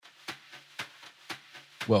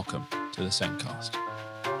Welcome to the Sendcast.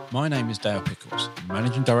 My name is Dale Pickles,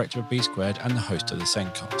 Managing Director of B Squared and the host of the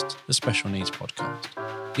Sendcast, the Special Needs Podcast.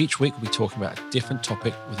 Each week we'll be talking about a different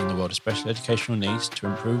topic within the world of special educational needs to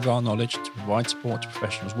improve our knowledge, to provide support to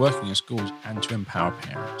professionals working in schools and to empower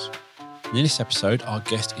parents. In this episode, our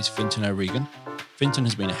guest is Fintan O'Regan. Fintan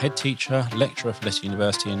has been a head teacher, lecturer for Leicester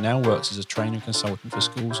University and now works as a trainer and consultant for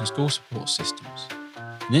schools and school support systems.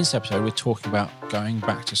 In this episode, we're talking about going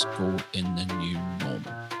back to school in the new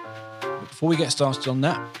normal. But before we get started on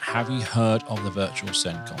that, have you heard of the Virtual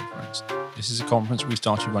SEND Conference? This is a conference we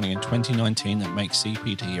started running in 2019 that makes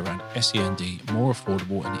CPD around SEND more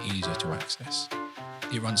affordable and easier to access.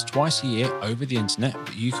 It runs twice a year over the internet,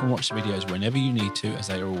 but you can watch the videos whenever you need to as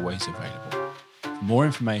they are always available. For more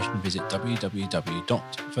information, visit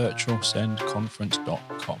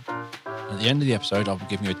www.virtualsendconference.com. At the end of the episode, I'll be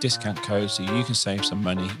giving you a discount code so you can save some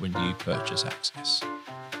money when you purchase access.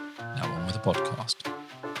 Now on with the podcast.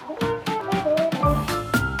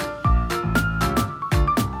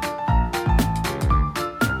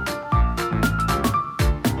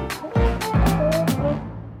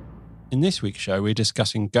 In this week's show, we're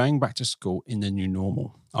discussing going back to school in the new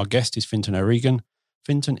normal. Our guest is Fintan O'Regan.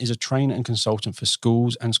 Fintan is a trainer and consultant for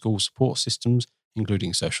schools and school support systems,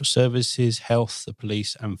 including social services, health, the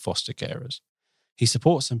police, and foster carers. He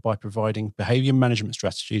supports them by providing behaviour management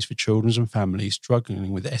strategies for children and families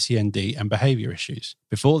struggling with SEND and behaviour issues.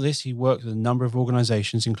 Before this, he worked with a number of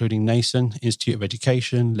organisations, including NASON, Institute of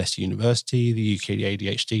Education, Leicester University, the UK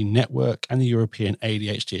ADHD Network, and the European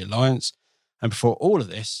ADHD Alliance. And before all of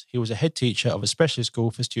this, he was a head teacher of a specialist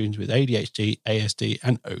school for students with ADHD, ASD,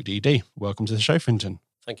 and ODD. Welcome to the show, Fintan.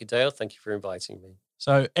 Thank you, Dale. Thank you for inviting me.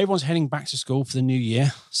 So everyone's heading back to school for the new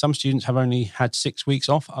year. Some students have only had 6 weeks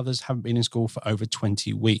off. Others haven't been in school for over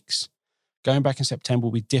 20 weeks. Going back in September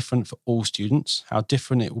will be different for all students. How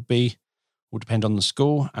different it will be will depend on the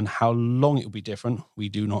school, and how long it will be different, we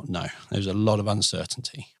do not know. There's a lot of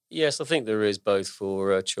uncertainty. Yes, I think there is both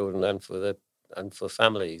for children and for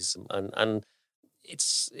families, and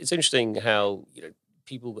it's interesting how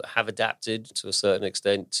people have adapted to a certain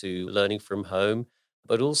extent to learning from home,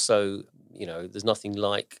 but also there's nothing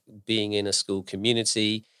like being in a school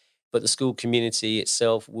community. But the school community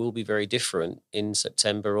itself will be very different in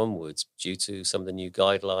September onwards due to some of the new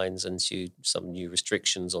guidelines and to some new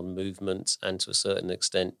restrictions on movement, and to a certain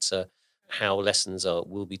extent how lessons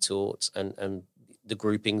will be taught and the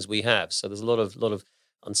groupings we have. So there's a lot of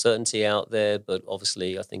uncertainty out there, but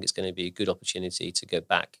obviously I think it's going to be a good opportunity to go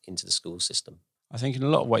back into the school system. I think in a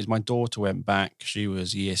lot of ways, my daughter went back. She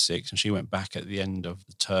was year 6 and she went back at the end of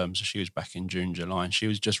the term. So she was back in June, July, and she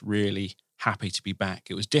was just really happy to be back.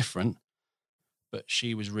 It was different, but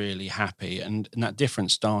she was really happy. And that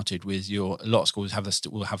difference started with a lot of schools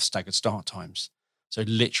will have staggered start times. So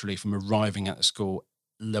literally from arriving at the school,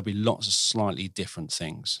 there'll be lots of slightly different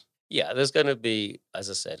things. Yeah, there's going to be, as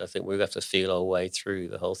I said, I think we'll have to feel our way through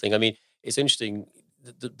the whole thing. I mean, it's interesting.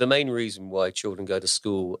 The main reason why children go to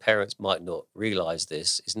school, parents might not realise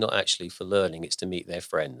this, is not actually for learning; it's to meet their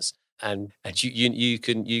friends. And you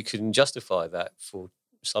can justify that for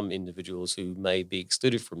some individuals who may be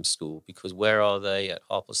excluded from school, because where are they at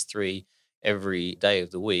 3:30 every day of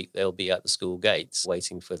the week? They'll be at the school gates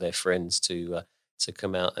waiting for their friends to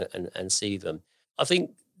come out and see them. I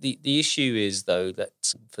think the issue is, though,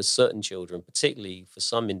 that for certain children, particularly for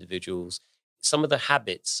some individuals, some of the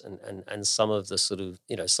habits and some of the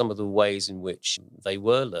some of the ways in which they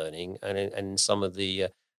were learning and some of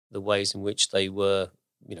the ways in which they were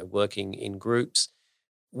working in groups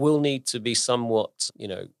will need to be somewhat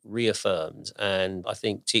reaffirmed. And I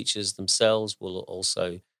think teachers themselves will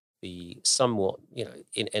also be somewhat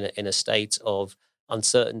in a state of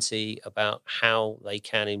uncertainty about how they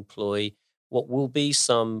can employ what will be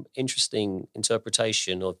some interesting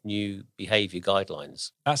interpretation of new behaviour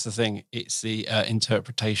guidelines. That's the thing. It's the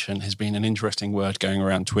interpretation has been an interesting word going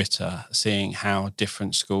around Twitter, seeing how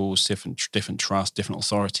different schools, different trusts, different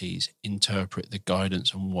authorities interpret the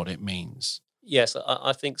guidance and what it means. Yes,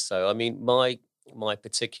 I think so. I mean, my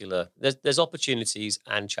particular, there's opportunities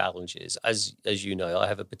and challenges. As you know, I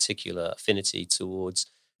have a particular affinity towards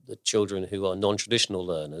the children who are non-traditional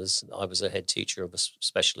learners. I was a head teacher of a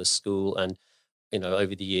specialist school, and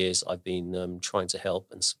over the years I've been trying to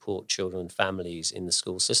help and support children and families in the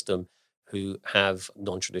school system who have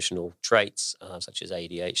non-traditional traits such as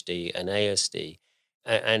ADHD and ASD.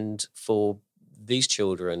 And for these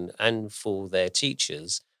children and for their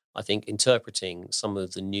teachers, I think interpreting some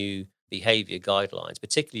of the new behaviour guidelines,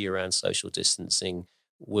 particularly around social distancing,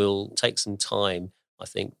 will take some time, I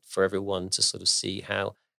think, for everyone to sort of see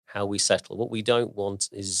how we settle. What we don't want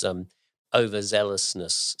is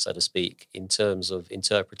overzealousness, so to speak, in terms of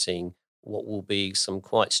interpreting what will be some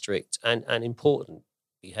quite strict and important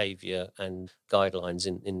behaviour and guidelines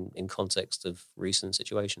in context of recent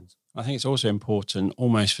situations. I think it's also important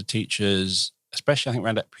almost for teachers, especially I think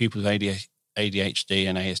around people with ADHD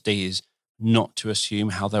and ASD, is not to assume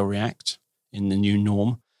how they'll react in the new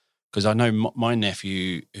norm. Because I know my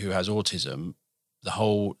nephew who has autism, the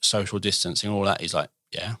whole social distancing, all that is like,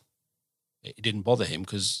 yeah, it didn't bother him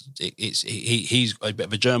because he's a bit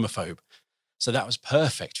of a germaphobe. So that was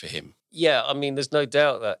perfect for him. Yeah, I mean, there's no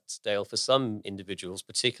doubt that, Dale, for some individuals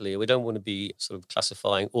particularly, we don't want to be sort of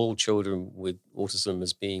classifying all children with autism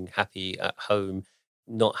as being happy at home,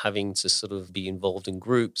 not having to sort of be involved in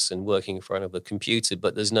groups and working in front of a computer.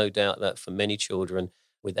 But there's no doubt that for many children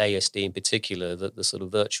with ASD in particular, that the sort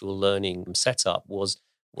of virtual learning setup was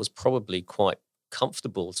probably quite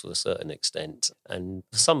comfortable to a certain extent. And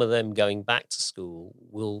some of them going back to school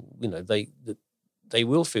will, they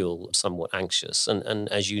will feel somewhat anxious. And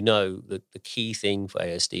as you know, the key thing for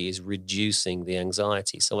ASD is reducing the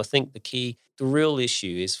anxiety. So I think the real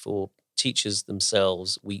issue is for teachers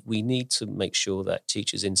themselves. We need to make sure that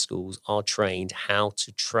teachers in schools are trained how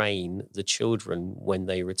to train the children when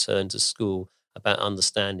they return to school about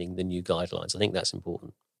understanding the new guidelines. I think that's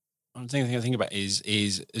important. One thing I think about is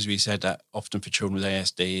as we said, that often for children with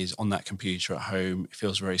ASD is on that computer at home, it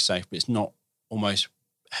feels very safe, but it's not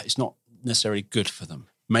necessarily good for them.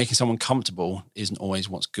 Making someone comfortable isn't always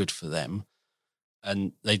what's good for them.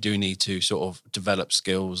 And they do need to sort of develop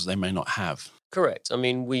skills they may not have. Correct. I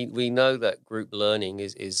mean, we know that group learning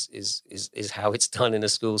is how it's done in a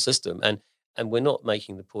school system. And we're not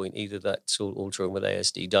making the point either that all children with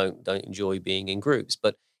ASD don't enjoy being in groups,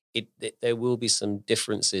 but there will be some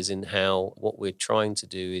differences in how what we're trying to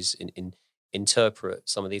do is interpret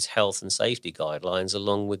some of these health and safety guidelines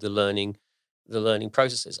along with the learning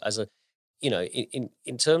processes.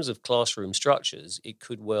 In terms of classroom structures, it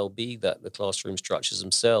could well be that the classroom structures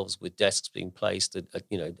themselves, with desks being placed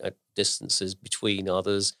at distances between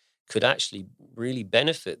others, could actually really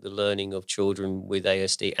benefit the learning of children with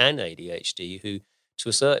ASD and ADHD who, to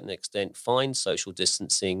a certain extent, find social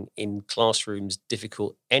distancing in classrooms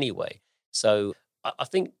difficult anyway. So I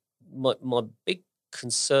think my big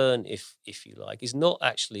concern, if you like, is not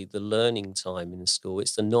actually the learning time in school.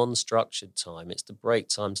 It's the non-structured time. It's the break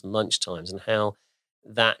times and lunch times and how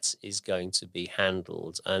that is going to be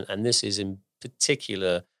handled. And this is in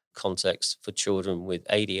particular context for children with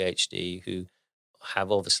ADHD who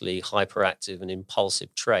have obviously hyperactive and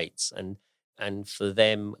impulsive traits. And for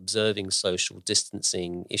them, observing social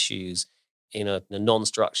distancing issues in a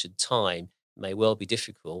non-structured time may well be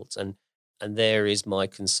difficult. And there is my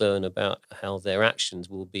concern about how their actions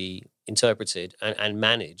will be interpreted and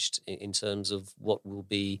managed in terms of what will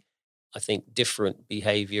be, I think, different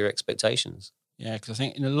behaviour expectations. Yeah, because I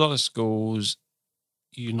think in a lot of schools,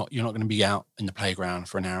 you're not going to be out in the playground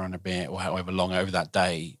for an hour and a bit or however long over that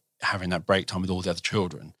day, having that break time with all the other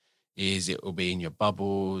children. It will be in your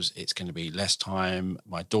bubbles. It's going to be less time.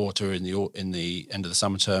 My daughter in the end of the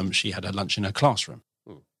summer term, she had her lunch in her classroom.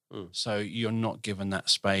 So you're not given that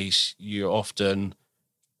space. You often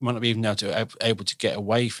might not be even able to get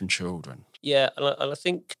away from children. Yeah, and I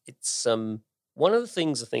think it's one of the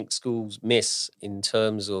things I think schools miss in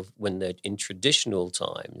terms of when they're in traditional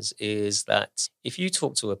times is that if you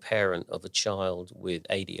talk to a parent of a child with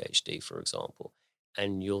ADHD, for example,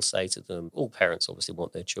 and you'll say to them, all parents obviously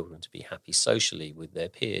want their children to be happy socially with their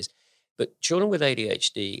peers. But children with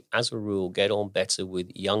ADHD, as a rule, get on better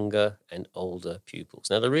with younger and older pupils.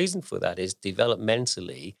 Now, the reason for that is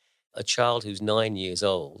developmentally, a child who's 9 years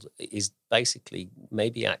old is basically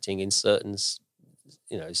maybe acting in certain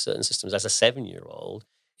systems as a 7-year-old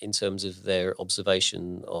in terms of their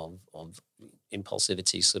observation of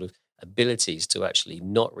impulsivity, sort of abilities to actually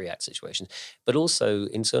not react to situations. But also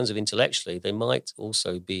in terms of intellectually, they might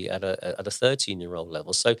also be at a 13-year-old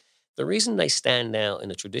level. So the reason they stand out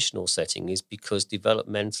in a traditional setting is because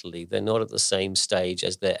developmentally they're not at the same stage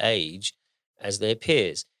as their age as their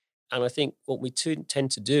peers. And I think what we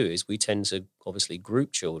tend to do is we tend to obviously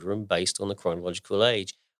group children based on the chronological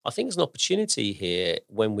age. I think there's an opportunity here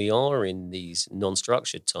when we are in these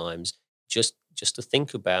non-structured times just to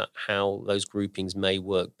think about how those groupings may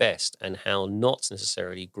work best and how not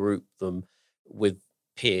necessarily group them with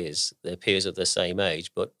their peers of the same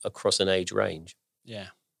age, but across an age range. Yeah.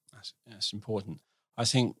 That's important. I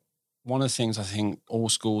think one of the things I think all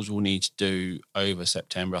schools will need to do over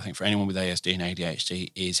September, I think for anyone with ASD and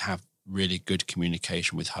ADHD, is have really good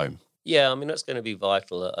communication with home. Yeah, I mean, that's going to be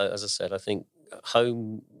vital. As I said, I think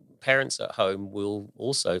parents at home will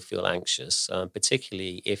also feel anxious,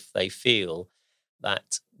 particularly if they feel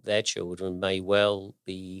that their children may well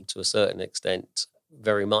be, to a certain extent,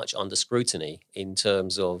 very much under scrutiny in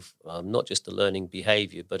terms of not just the learning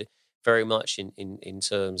behavior, but very much in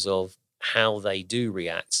terms of how they do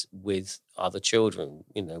react with other children,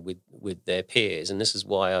 with their peers. And this is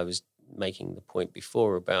why I was making the point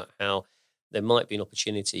before about how there might be an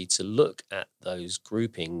opportunity to look at those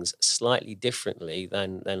groupings slightly differently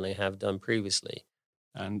than they have done previously.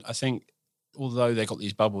 And I think although they got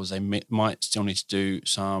these bubbles, they might still need to do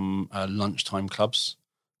some lunchtime clubs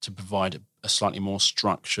to provide a slightly more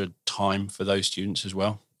structured time for those students as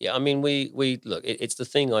well. Yeah, I mean, we look. It's the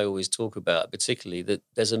thing I always talk about, particularly that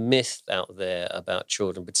there's a myth out there about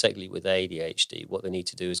children, particularly with ADHD. What they need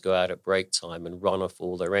to do is go out at break time and run off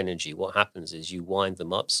all their energy. What happens is you wind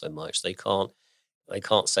them up so much they can't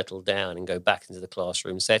settle down and go back into the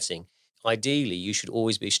classroom setting. Ideally, you should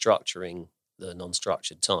always be structuring the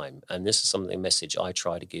non-structured time, and this is something a message I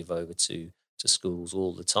try to give over to schools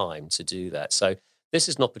all the time to do that. So this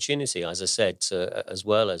is an opportunity, as I said, to, as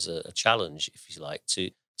well as a challenge, if you like, to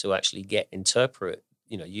actually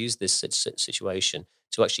use this situation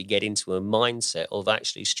to actually get into a mindset of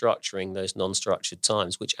actually structuring those non-structured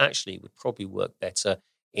times, which actually would probably work better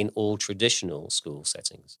in all traditional school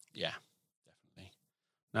settings. Yeah, definitely.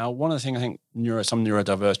 Now, one of the things I think some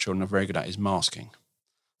neurodiverse children are very good at is masking.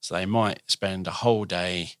 So they might spend a whole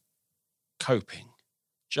day coping,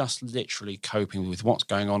 just literally coping with what's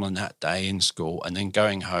going on that day in school, and then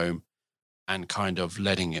going home and kind of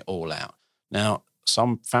letting it all out. Now,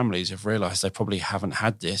 some families have realised they probably haven't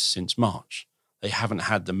had this since March. They haven't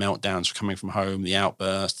had the meltdowns coming from home, the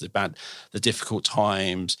outbursts, the difficult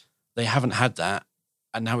times. They haven't had that.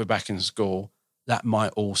 And now we're back in school. That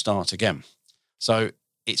might all start again. So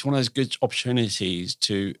it's one of those good opportunities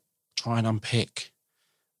to try and unpick.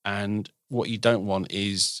 And what you don't want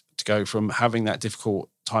is to go from having that difficult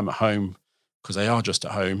time at home, because they are just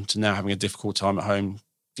at home, to now having a difficult time at home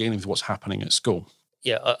dealing with what's happening at school.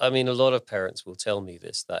 Yeah, I mean, a lot of parents will tell me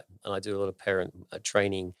this, and I do a lot of parent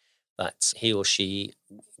training, that he or she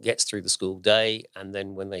gets through the school day, and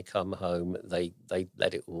then when they come home, they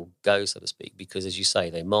let it all go, so to speak, because, as you say,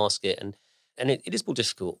 they mask it, and it is more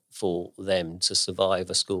difficult for them to survive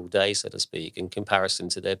a school day, so to speak, in comparison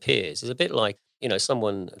to their peers. It's a bit like,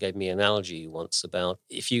 someone gave me an analogy once about,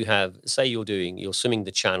 if you have, say, you're swimming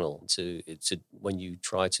the channel to when you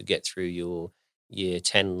try to get through your year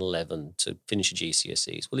 10 and 11 to finish your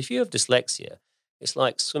GCSEs. Well, if you have dyslexia, it's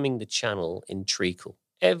like swimming the channel in treacle.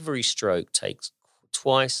 Every stroke takes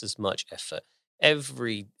twice as much effort.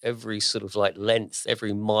 Every sort of like length,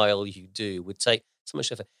 every mile you do would take so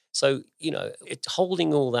much effort. So,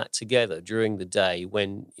 holding all that together during the day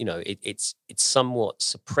when, it's somewhat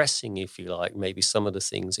suppressing, if you like, maybe some of the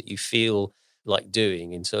things that you feel like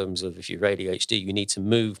doing in terms of, if you're ADHD, you need to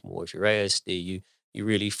move more. If you're ASD, you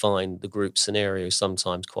really find the group scenario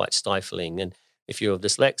sometimes quite stifling. And if you're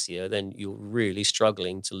dyslexia, then you're really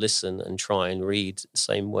struggling to listen and try and read the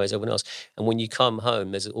same way as everyone else. And when you come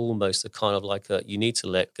home, there's almost a kind of like you need to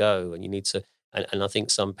let go, and you need to, and I think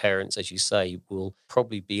some parents, as you say, will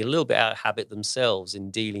probably be a little bit out of habit themselves in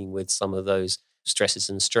dealing with some of those stresses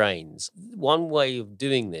and strains. One way of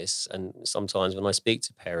doing this, and sometimes when I speak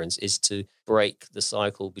to parents, is to break the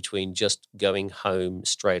cycle between just going home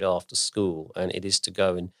straight after school, and it is to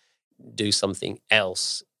go and do something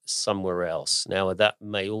else somewhere else. Now, that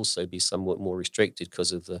may also be somewhat more restricted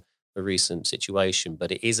because of the recent situation,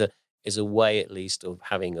 but it is a way, at least, of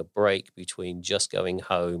having a break between just going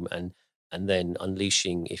home and then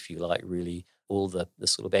unleashing, if you like, really all the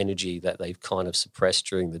sort of energy that they've kind of suppressed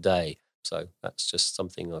during the day. So that's just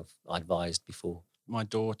something I've advised before. My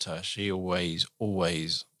daughter, she always,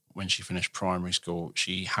 when she finished primary school,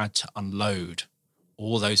 she had to unload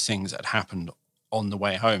all those things that had happened on the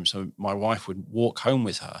way home. So my wife would walk home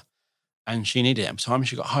with her, and she needed it. And by the time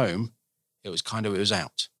she got home, it was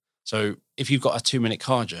out. So if you've got a 2-minute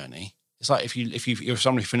car journey, it's like if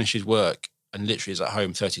somebody finishes work and literally is at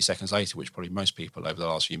home 30 seconds later, which probably most people over the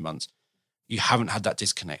last few months, you haven't had that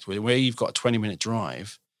disconnect. Where you've got a 20-minute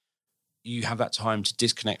drive, you have that time to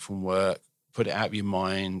disconnect from work, put it out of your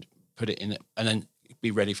mind, put it in, and then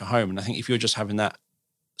be ready for home. And I think if you're just having that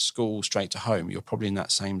school straight to home, you're probably in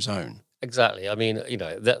that same zone. Exactly. I mean,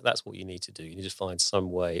 that's what you need to do. You need to find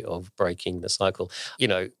some way of breaking the cycle.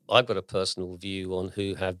 I've got a personal view on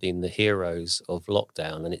who have been the heroes of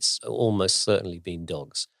lockdown, and it's almost certainly been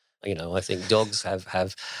dogs. I think dogs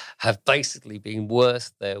have basically been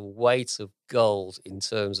worth their weight of gold in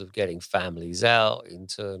terms of getting families out, in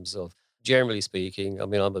terms of, generally speaking, I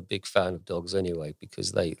mean, I'm a big fan of dogs anyway,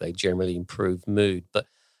 because they generally improve mood. But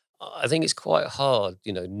I think it's quite hard,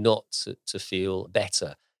 not to feel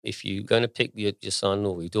better if you're going to pick your son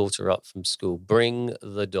or your daughter up from school, bring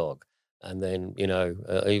the dog. And then,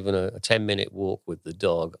 even a 10-minute walk with the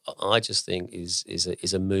dog, I just think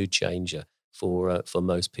is a mood changer for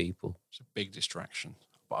most people. It's a big distraction.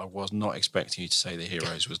 But I was not expecting you to say the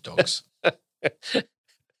heroes was dogs. Was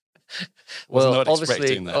Well, not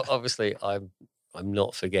expecting that. obviously, I'm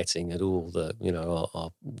not forgetting at all that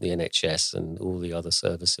the NHS and all the other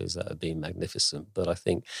services that have been magnificent. But I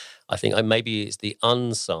think maybe it's the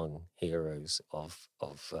unsung heroes of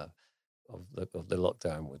the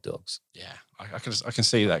lockdown with dogs. Yeah, I can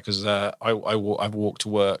see that because I've walked to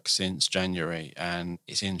work since January, and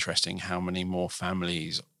it's interesting how many more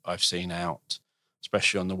families I've seen out,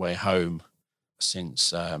 especially on the way home,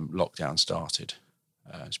 since lockdown started.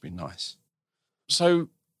 It's been nice. So,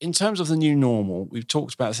 in terms of the new normal, we've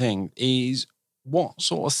talked about is what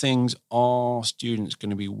sort of things are students going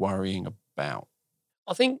to be worrying about?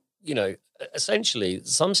 I think, essentially,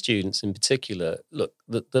 some students in particular, look,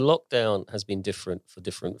 the lockdown has been different for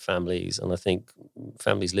different families. And I think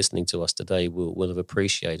families listening to us today will have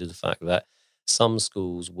appreciated the fact that some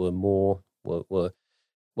schools were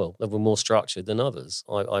they were more structured than others.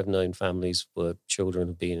 I've known families where children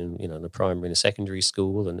have been in a primary and a secondary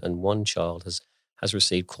school, and one child has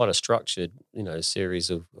received quite a structured, series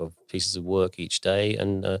of pieces of work each day,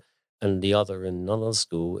 and the other in another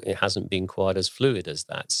school, it hasn't been quite as fluid as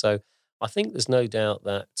that. So I think there's no doubt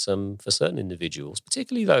that for certain individuals,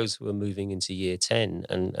 particularly those who are moving into year 10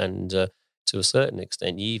 and to a certain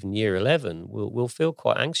extent, even year 11, will feel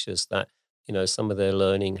quite anxious that, some of their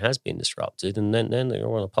learning has been disrupted, and then they're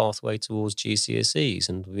on a pathway towards GCSEs,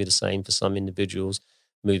 and it'll be the same for some individuals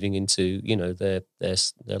moving into, their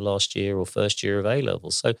last year or first year of A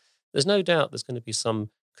levels. So there's no doubt there's going to be some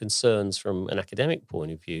concerns from an academic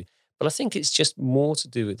point of view. But I think it's just more to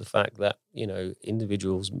do with the fact that,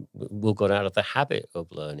 individuals will got out of the habit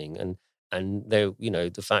of learning, and they're,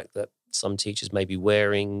 the fact that some teachers may be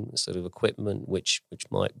wearing sort of equipment which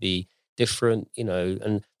might be different,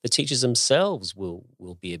 and the teachers themselves will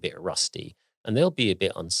be a bit rusty, and they'll be a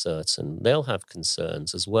bit uncertain. They'll have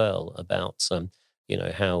concerns as well about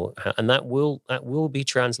how and that will be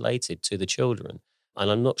translated to the children. And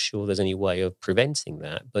I'm not sure there's any way of preventing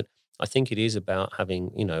that, but I think it is about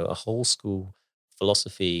having, a whole school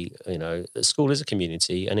philosophy. School is a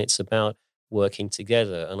community, and it's about working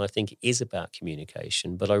together. And I think it is about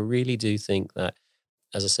communication. But I really do think that,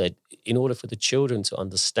 as I said, in order for the children to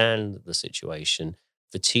understand the situation,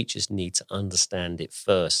 the teachers need to understand it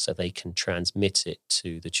first so they can transmit it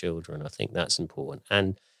to the children. I think that's important.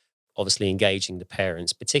 And obviously engaging the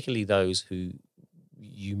parents, particularly those who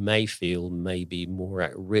you may feel may be more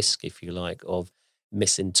at risk, if you like, of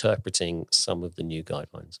misinterpreting some of the new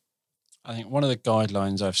guidelines. I think one of the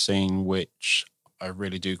guidelines I've seen, which I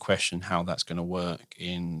really do question how that's going to work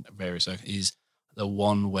in various is the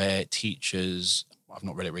one where teachers, I've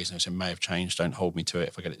not read it recently, so it may have changed, don't hold me to it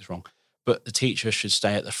if I get it wrong, but the teacher should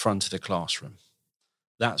stay at the front of the classroom.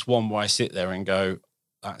 That's one where I sit there and go,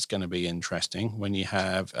 that's going to be interesting. When you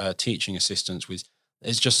have teaching assistants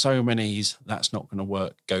there's just so many, that's not going to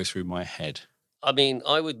work, go through my head. I mean,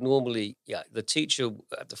 I would normally, the teacher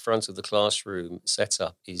at the front of the classroom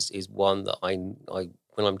setup is one that I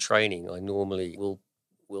when I'm training, I normally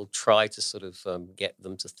will try to sort of get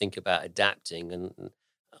them to think about adapting, and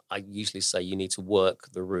I usually say you need to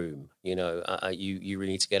work the room. You really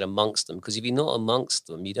need to get amongst them, because if you're not amongst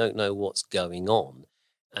them, you don't know what's going on.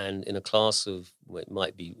 And in a class of, well, it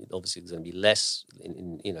might be obviously there's going to be less,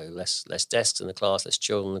 less desks in the class, less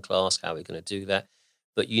children in the class. How are we going to do that?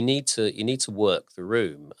 But you need to work the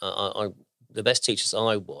room. The best teachers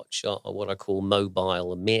I watch are what I call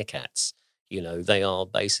mobile meerkats. They are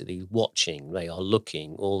basically watching, they are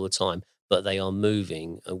looking all the time, but they are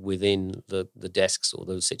moving within the desks or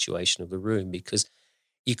the situation of the room, because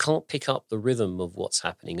you can't pick up the rhythm of what's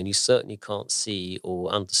happening, and you certainly can't see or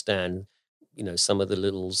understand, some of the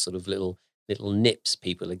little nips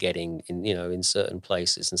people are getting in certain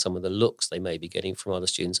places, and some of the looks they may be getting from other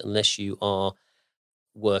students, unless you are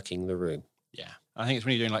working the room. Yeah. I think it's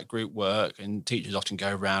when you're doing like group work, and teachers often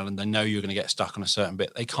go around and they know you're going to get stuck on a certain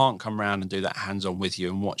bit. They can't come around and do that hands-on with you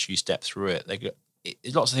and watch you step through it.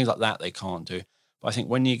 There's lots of things like that they can't do. But I think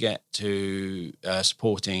when you get to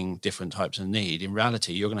supporting different types of need, in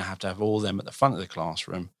reality, you're going to have all of them at the front of the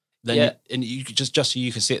classroom. Then you could just so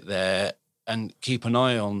you can sit there and keep an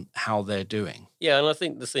eye on how they're doing. Yeah, and I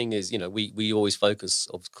think the thing is, we always focus,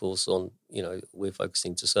 of course, on, we're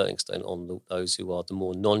focusing to a certain extent on those who are the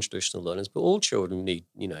more non-traditional learners, but all children need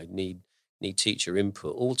teacher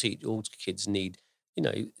input. All kids need,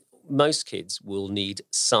 most kids will need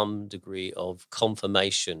some degree of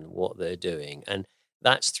confirmation what they're doing. And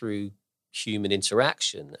that's through human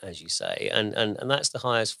interaction, as you say, and that's the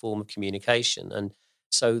highest form of communication. And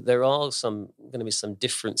so there are going to be some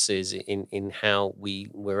differences in how we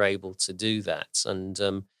were able to do that.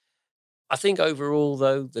 And I think overall,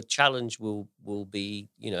 though, the challenge will be,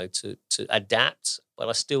 to adapt. But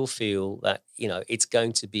I still feel that it's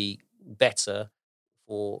going to be better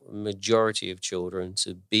for a majority of children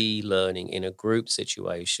to be learning in a group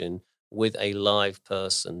situation with a live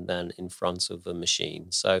person than in front of a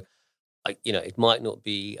machine. So it might not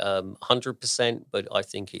be 100%, but I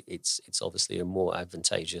think it's obviously a more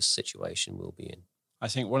advantageous situation we'll be in. I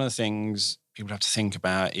think one of the things people have to think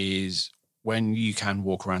about is when you can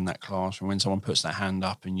walk around that classroom, when someone puts their hand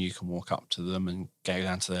up and you can walk up to them and go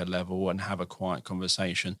down to their level and have a quiet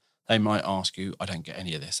conversation, they might ask you, I don't get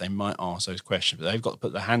any of this. They might ask those questions, but they've got to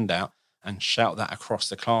put their hand out and shout that across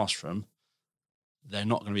the classroom. They're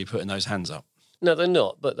not going to be putting those hands up. No, they're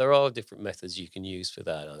not, but there are different methods you can use for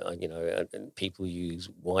that. And people use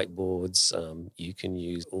whiteboards. You can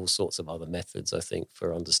use all sorts of other methods, I think,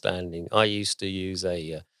 for understanding. I used to use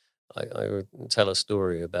I would tell a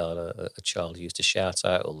story about a child who used to shout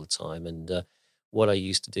out all the time, and what I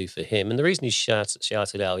used to do for him. And the reason he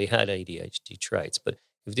shouted out, he had ADHD traits, but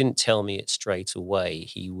if he didn't tell me it straight away,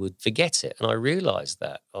 he would forget it. And I realized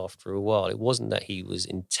that after a while, it wasn't that he was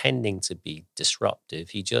intending to be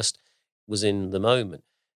disruptive. He just was in the moment.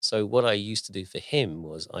 So what I used to do for him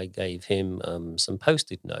was I gave him some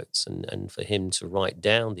Post-it notes and for him to write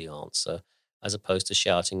down the answer as opposed to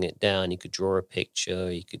shouting it down. He could draw a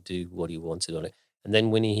picture, he could do what he wanted on it. And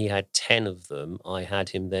then when he had 10 of them, I had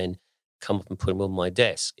him then come up and put them on my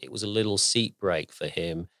desk. It was a little seat break for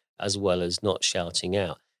him as well as not shouting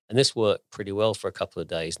out. And this worked pretty well for a couple of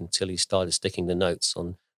days until he started sticking the notes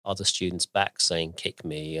on other students' back saying, kick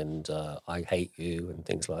me and I hate you and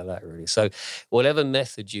things like that, really. So whatever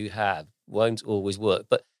method you have won't always work.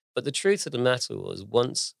 But the truth of the matter was,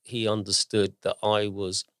 once he understood that I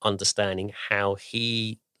was understanding how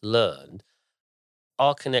he learned,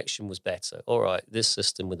 our connection was better. All right, this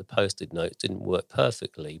system with the Post-it notes didn't work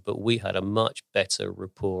perfectly, but we had a much better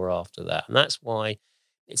rapport after that. And that's why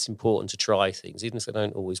it's important to try things. Even if they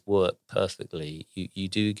don't always work perfectly, you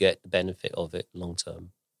do get the benefit of it long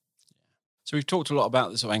term. So we've talked a lot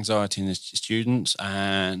about this sort of anxiety in the students,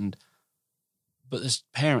 but the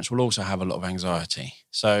parents will also have a lot of anxiety.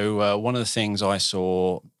 So one of the things I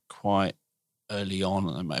saw quite early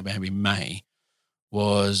on, maybe May,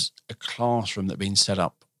 was a classroom that had been set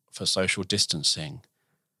up for social distancing.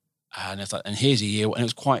 And it's like, and here's a year, and it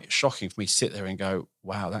was quite shocking for me to sit there and go,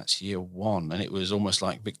 wow, that's year one. And it was almost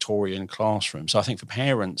like Victorian classroom. So I think for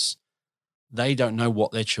parents, they don't know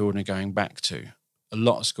what their children are going back to. A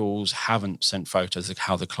lot of schools haven't sent photos of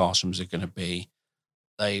how the classrooms are going to be.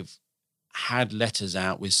 They've had letters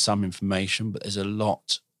out with some information, but there's a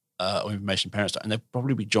lot of information parents don't, and they'll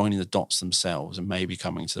probably be joining the dots themselves and maybe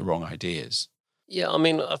coming to the wrong ideas. Yeah, I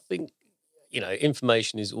mean, I think,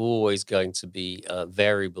 information is always going to be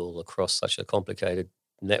variable across such a complicated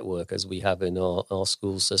network as we have in our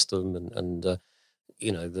school system and the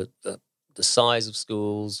size of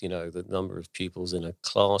schools, the number of pupils in a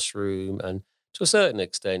classroom, and to a certain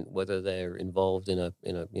extent, whether they're involved in a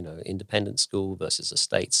independent school versus a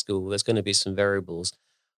state school, there's going to be some variables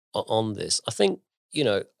on this. I think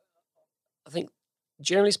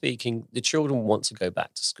generally speaking, the children want to go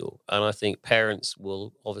back to school, and I think parents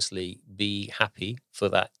will obviously be happy for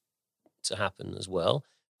that to happen as well.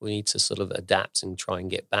 We need to sort of adapt and try and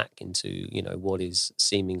get back into what is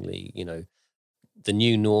seemingly the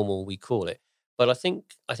new normal, we call it. But I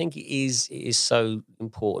think it is so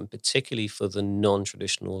important, particularly for the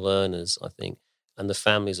non-traditional learners, I think, and the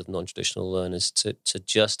families of non-traditional learners to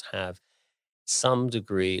just have some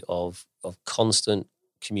degree of constant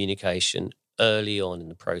communication early on in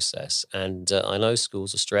the process. And I know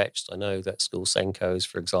schools are stretched. I know that school Senkos,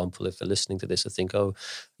 for example, if they're listening to this, I think, oh,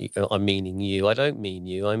 I'm meaning you. I don't mean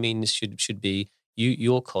you. I mean, this should be you.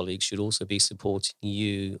 Your colleagues should also be supporting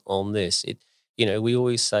you on this. We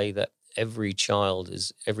always say that every child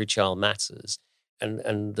matters.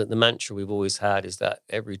 And the mantra we've always had is that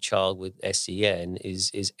every child with SEN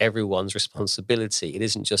is everyone's responsibility. It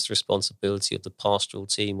isn't just the responsibility of the pastoral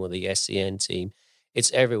team or the SEN team.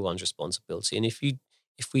 It's everyone's responsibility. And if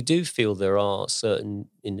we do feel there are certain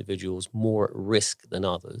individuals more at risk than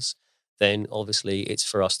others, then obviously it's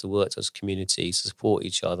for us to work as a community to support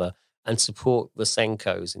each other and support the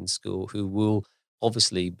Senkos in school who will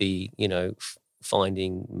obviously be,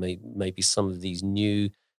 finding maybe some of these new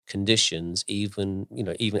conditions, even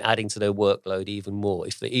adding to their workload even more.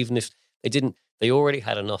 If they already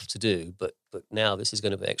had enough to do, but now this is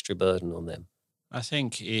going to be extra burden on them. I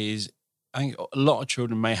think is I think a lot of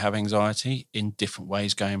children may have anxiety in different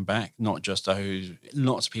ways going back, not just those.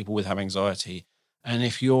 Lots of people will have anxiety. And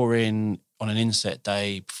if you're in on an inset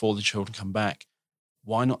day before the children come back,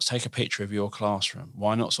 why not take a picture of your classroom?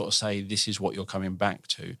 Why not sort of say, this is what you're coming back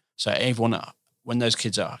to? So everyone, when those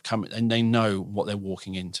kids are coming, and they know what they're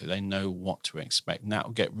walking into, they know what to expect. And that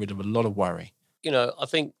will get rid of a lot of worry. I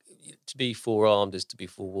think to be forearmed is to be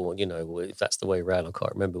forewarned. If that's the way around, I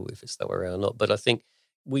can't remember if it's that way around or not. But I think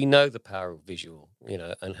we know the power of visual,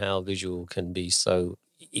 and how visual can be so.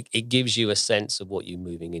 It gives you a sense of what you're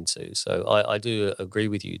moving into. So I do agree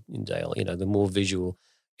with you, Dale. The more visual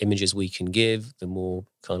images we can give, the more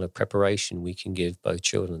kind of preparation we can give both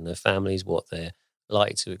children and their families what they're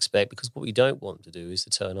likely to expect. Because what we don't want to do is to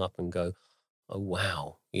turn up and go, oh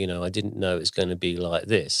wow, I didn't know it's going to be like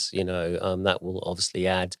this. That will obviously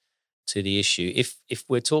add to the issue. If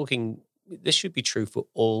we're talking, this should be true for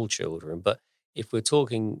all children, but if we're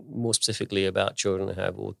talking more specifically about children who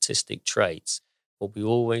have autistic traits, what we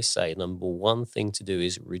always say, number one thing to do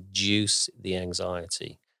is reduce the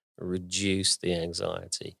anxiety. Reduce the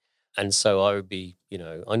anxiety. And so I would be,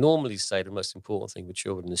 I normally say the most important thing with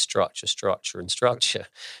children is structure, structure, and structure.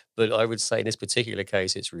 But I would say in this particular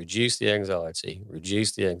case, it's reduce the anxiety,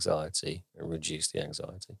 reduce the anxiety, and reduce the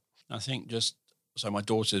anxiety. I think so my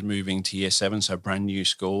daughter's moving to year 7, so brand new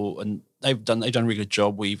school, and they've done a really good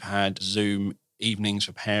job. We've had Zoom evenings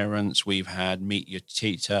for parents. We've had meet your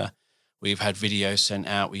teacher. We've had videos sent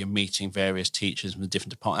out where you're meeting various teachers from the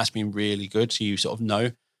different departments. That's been really good. So you sort of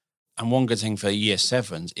know. And one good thing for year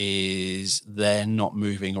 7s is they're not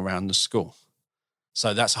moving around the school.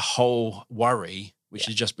 So that's a whole worry, which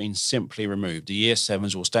has just been simply removed. The year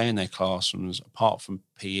 7s will stay in their classrooms, apart from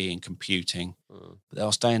PE and computing, but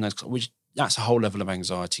they'll stay in those, which that's a whole level of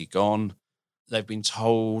anxiety gone. They've been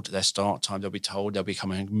told their start time. They'll be told they'll be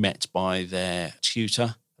coming met by their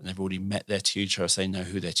tutor, and they've already met their tutor, so they know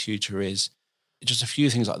who their tutor is. Just a few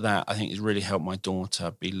things like that, I think, has really helped my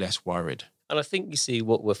daughter be less worried. And I think you see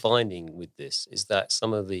what we're finding with this is that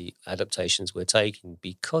some of the adaptations we're taking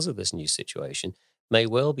because of this new situation may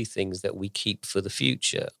well be things that we keep for the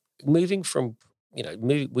future. Moving from,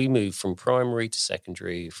 we move from primary to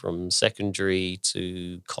secondary, from secondary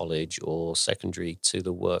to college, or secondary to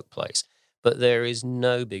the workplace. But there is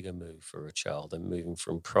no bigger move for a child than moving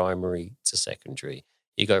from primary to secondary.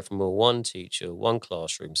 You go from a one teacher, one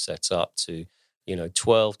classroom setup to,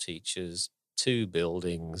 12 teachers, 2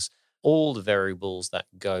 buildings, all the variables that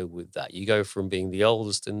go with that. You go from being the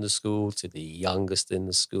oldest in the school to the youngest in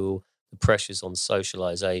the school, the pressures on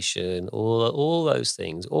socialization, all those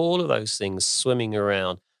things, all of those things swimming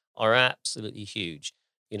around are absolutely huge.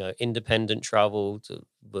 Independent travel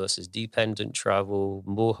versus dependent travel,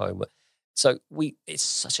 more homework. So it's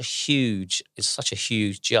such a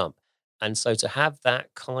huge jump. And so to have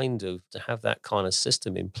that kind of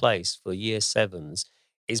system in place for year 7s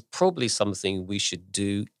is probably something we should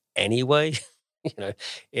do anyway,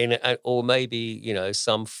 or maybe,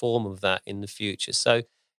 some form of that in the future. So,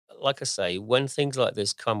 like I say, when things like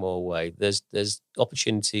this come our way, there's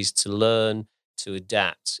opportunities to learn, to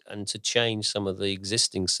adapt, and to change some of the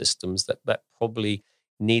existing systems that probably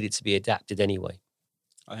needed to be adapted anyway.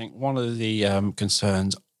 I think one of the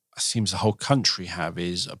concerns seems the whole country have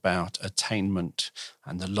is about attainment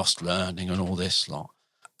and the lost learning and all this lot.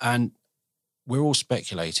 And we're all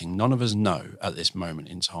speculating. None of us know at this moment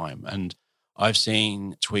in time. And I've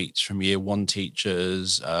seen tweets from year 1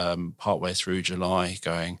 teachers partway through July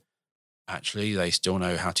going, actually, they still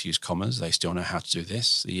know how to use commas. They still know how to do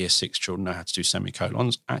this. The year 6 children know how to do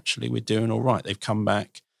semicolons. Actually, we're doing all right. They've come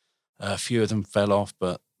back. A few of them fell off,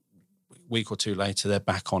 but a week or 2 later, they're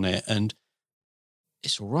back on it. And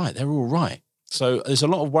it's all right. They're all right. So there's a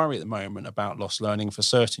lot of worry at the moment about lost learning for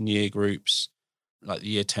certain year groups, like the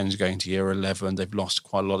year 10s going to year 11. They've lost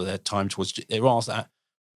quite a lot of their time towards, there are that.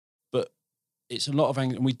 But it's a lot of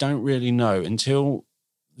anger, and we don't really know until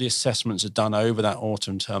the assessments are done over that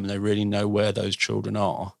autumn term and they really know where those children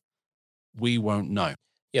are. We won't know.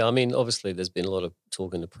 Yeah, I mean, obviously there's been a lot of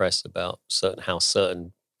talk in the press about how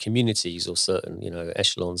certain communities or certain,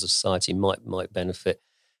 echelons of society might benefit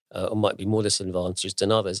or might be more disadvantaged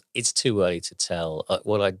than others. It's too early to tell.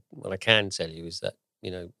 What I can tell you is that,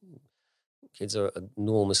 kids are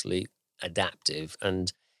enormously adaptive,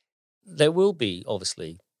 and there will be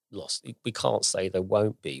obviously loss. We can't say there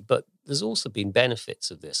won't be, but there's also been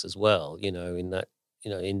benefits of this as well, in that,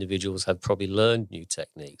 individuals have probably learned new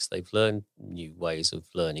techniques. They've learned new ways of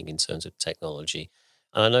learning in terms of technology.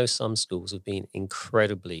 And I know some schools have been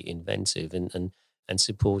incredibly inventive and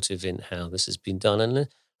supportive in how this has been done. And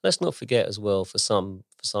let's not forget as well, for some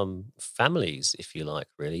families, if you like,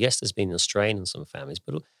 really, yes, there's been a strain on some families,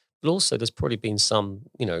 but But also there's probably been some,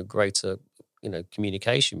 greater,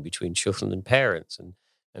 communication between children and parents,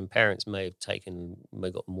 and parents may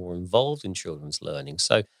got more involved in children's learning.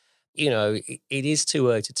 So, it is too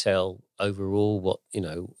early to tell overall what,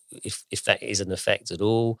 if that is an effect at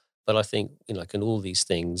all. But I think, like in all these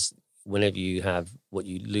things, whenever you have what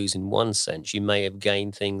you lose in one sense, you may have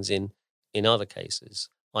gained things in other cases.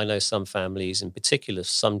 I know some families, in particular,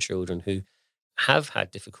 some children who have had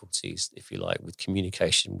difficulties, if you like, with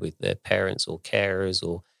communication with their parents or carers,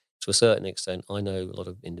 or to a certain extent, I know a lot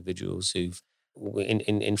of individuals who've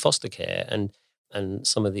in foster care, and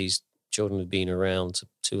some of these children have been around to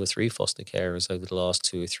 2 or 3 foster carers over the last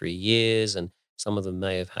 2 or 3 years, and some of them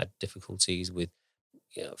may have had difficulties with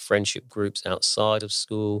friendship groups outside of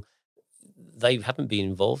school. They haven't been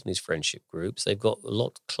involved in these friendship groups. They've got a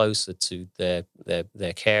lot closer to their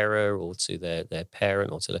carer, or to their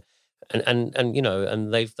parent, or to the,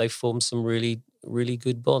 and they've formed some really really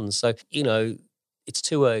good bonds. So it's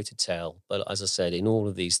too early to tell. But as I said, in all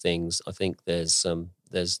of these things, I think there's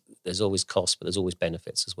always costs, but there's always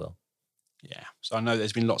benefits as well. Yeah. So I know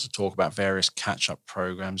there's been lots of talk about various catch-up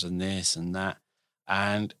programs and this and that.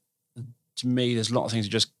 And to me, there's a lot of things that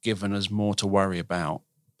are just given us more to worry about.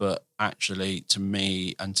 But actually, to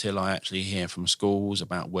me, until I actually hear from schools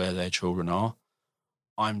about where their children are,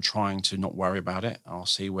 I'm trying to not worry about it. I'll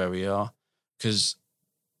see where we are. Because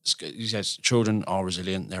yes, children are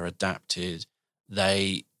resilient. They're adapted.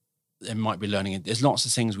 They might be learning. There's lots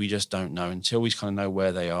of things we just don't know until we kind of know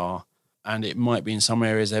where they are. And it might be in some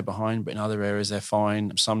areas they're behind, but in other areas they're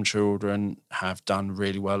fine. Some children have done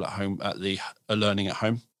really well at home at the learning at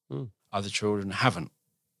home. Other children haven't.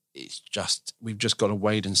 It's just, we've just got to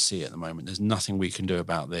wait and see at the moment. There's nothing we can do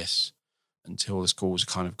about this until the schools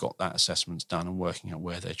kind of got that assessments done and working out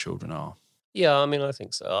where their children are. Yeah, I mean, I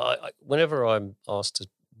think so. Whenever I'm asked to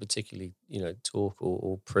particularly, talk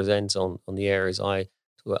or present on the areas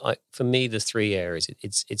for me, the 3 areas,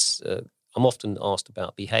 I'm often asked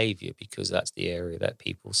about behaviour, because that's the area that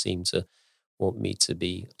people seem to want me to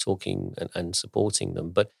be talking and supporting them.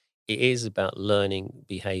 But it is about learning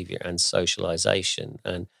behaviour and socialisation.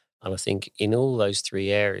 And I think in all those 3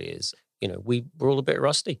 areas, we're all a bit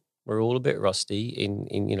rusty. We're all a bit rusty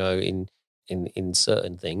in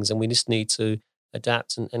certain things, and we just need to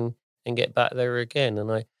adapt and get back there again.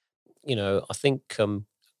 And I think,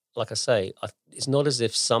 like I say, it's not as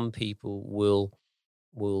if some people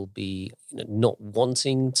will be not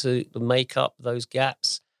wanting to make up those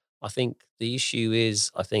gaps. I think the issue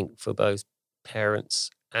is, I think for both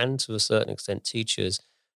parents and to a certain extent teachers,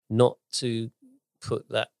 not to put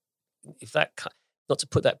that if that ki- not to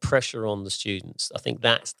put that pressure on the students. I think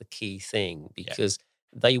that's the key thing, because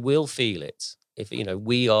they will feel it. If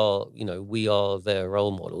we are their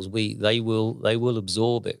role models. They will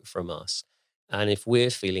absorb it from us, and if we're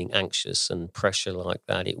feeling anxious and pressure like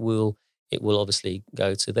that, it will obviously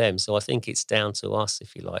go to them. So I think it's down to us,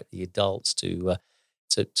 if you like, the adults, to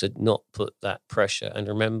not put that pressure. And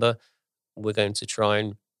remember, we're going to try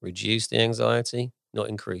and reduce the anxiety, not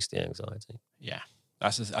increase the anxiety. Yeah. I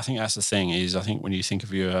think that's the thing is, I think when you think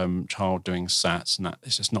of your child doing SATs and that,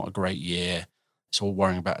 it's just not a great year. It's all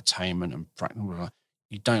worrying about attainment and practical.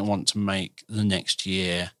 You don't want to make the next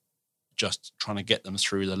year just trying to get them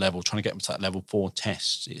through the level, trying to get them to that level 4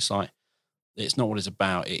 tests. It's like, it's not what it's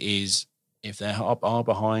about. It is, if they are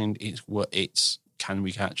behind, it's can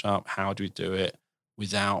we catch up? How do we do it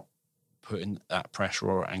without putting that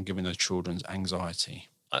pressure and giving the children's anxiety?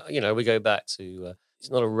 We go back to it's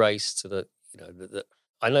not a race to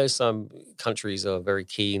I know some countries are very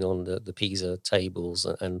keen on the PISA tables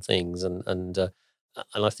and things, and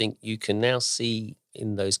I think you can now see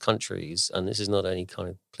in those countries, and this is not any kind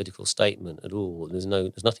of political statement at all. There's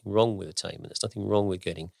nothing wrong with attainment. There's nothing wrong with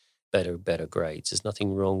getting better grades. There's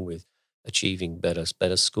nothing wrong with achieving better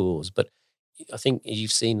scores. But I think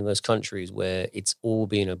you've seen in those countries where it's all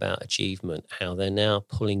been about achievement, how they're now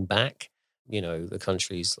pulling back. The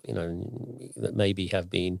countries that maybe have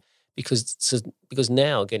been, because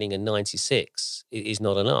now getting a 96 is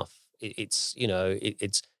not enough. It's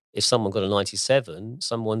if someone got a 97,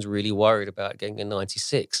 someone's really worried about getting a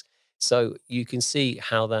 96. So you can see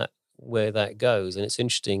where that goes. And it's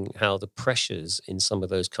interesting how the pressures in some of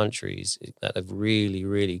those countries that have really,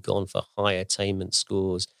 really gone for high attainment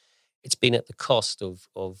scores, it's been at the cost of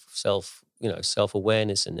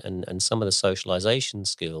self-awareness and some of the socialization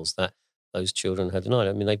skills that those children have denied.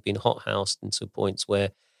 I mean, they've been hothoused into points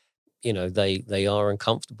where they are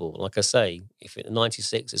uncomfortable. Like I say, if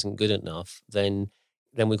 96 isn't good enough, then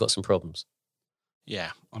we've got some problems.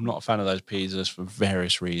 Yeah, I'm not a fan of those PISAs for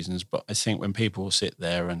various reasons, but I think when people sit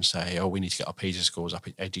there and say, "Oh, we need to get our PISA scores up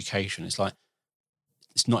in education," it's like,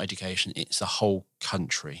 it's not education, it's the whole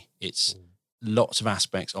country. It's lots of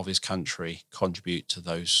aspects of his country contribute to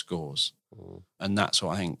those scores. And that's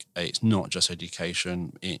what I think. It's not just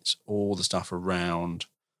education, it's all the stuff around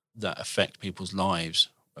that affect people's lives,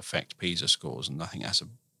 affect PISA scores. And I think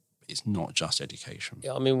it's not just education.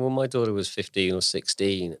 Yeah, I mean, when my daughter was 15 or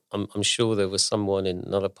 16, I'm sure there was someone in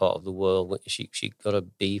another part of the world where she got a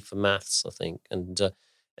B for maths, I think, and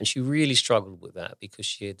she really struggled with that because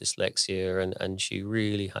she had dyslexia, and she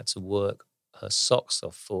really had to work her socks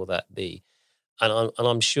off for that B. And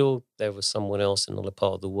I'm sure there was someone else in another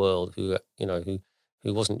part of the world who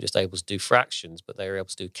who wasn't just able to do fractions, but they were able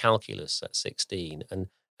to do calculus at 16, and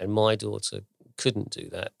my daughter couldn't do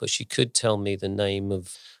that, but she could tell me the name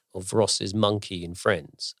of Ross's monkey in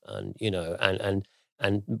Friends, and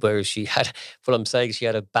and whereas she had, what I'm saying, she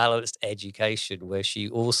had a balanced education where she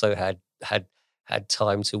also had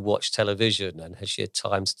time to watch television, and she had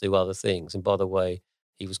time to do other things. And by the way,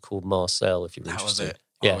 he was called Marcel, if you're That was interested. it.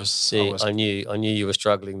 Yeah, I knew you were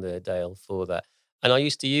struggling there, Dale, for that. And I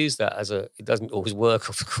used to use that it doesn't always work,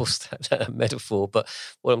 of course, that metaphor. But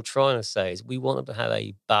what I'm trying to say is we want them to have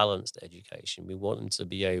a balanced education. We want them to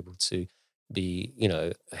be able to be,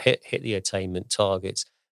 hit the attainment targets,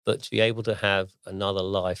 but to be able to have another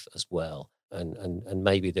life as well. And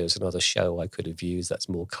maybe there's another show I could have used that's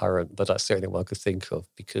more current, but that's the only one I could think of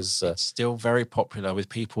because it's still very popular with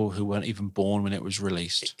people who weren't even born when it was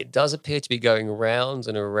released. It does appear to be going around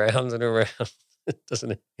and around and around,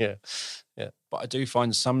 doesn't it? Yeah. But I do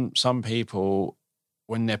find some people,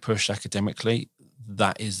 when they're pushed academically,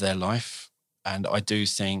 that is their life. And I do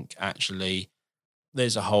think actually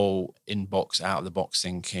there's a whole out of the box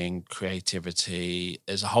thinking, creativity.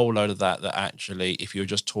 There's a whole load of that actually, if you're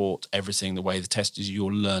just taught everything the way the test is,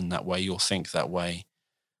 you'll learn that way, you'll think that way.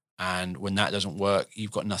 And when that doesn't work,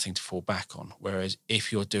 you've got nothing to fall back on. Whereas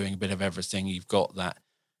if you're doing a bit of everything, you've got that.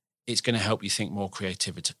 It's going to help you think more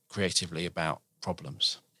creatively about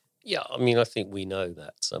problems. Yeah, I mean, I think we know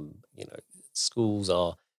that schools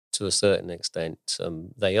are, to a certain extent,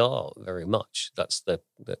 they are very much. That's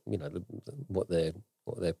what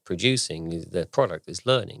they're producing. Their product is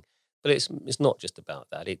learning, but it's not just about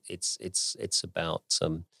that. It's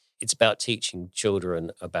about teaching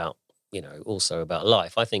children about, also about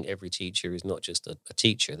life. I think every teacher is not just a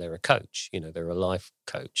teacher; they're a coach. They're a life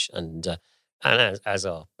coach, and as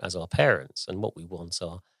our parents, and what we want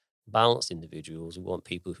are balanced individuals. We want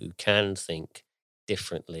people who can think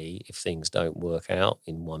differently if things don't work out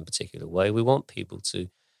in one particular way. We want people to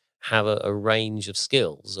have a range of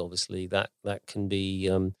skills. Obviously, that can be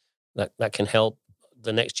that can help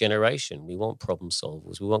the next generation. We want problem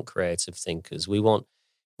solvers. We want creative thinkers. We want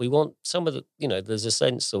some of the, there's a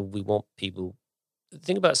sense of, we want people. The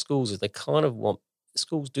thing about schools is they kind of want,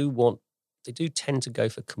 they do tend to go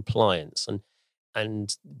for compliance,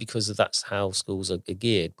 and because that's how schools are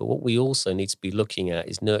geared. But what we also need to be looking at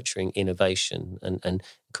is nurturing innovation and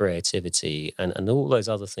creativity and all those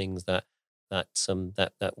other things that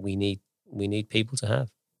we need people to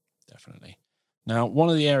have. Definitely. Now, one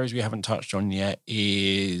of the areas we haven't touched on yet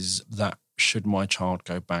is that should my child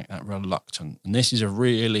go back, that reluctant. And this is a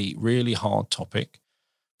really, really hard topic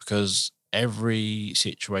because every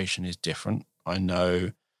situation is different. I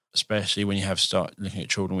know, especially when you start looking at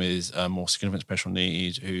children with more significant special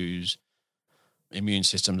needs whose immune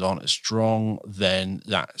systems aren't as strong, then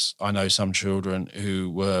I know some children who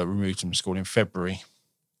were removed from school in February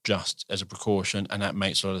just as a precaution, and that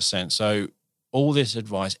makes a lot of sense. So all this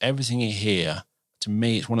advice, everything you hear, to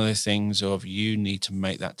me, it's one of those things of you need to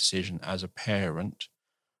make that decision as a parent,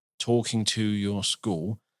 talking to your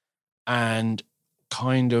school, and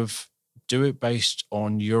kind of do it based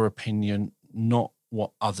on your opinion, not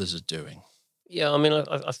what others are doing. Yeah, I mean,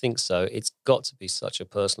 I think so. It's got to be such a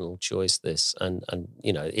personal choice, this, and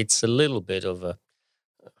it's a little bit of a,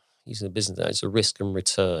 using a business, it's a risk and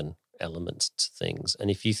return element to things.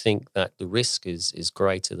 And if you think that the risk is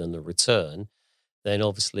greater than the return, then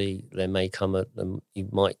obviously there may come you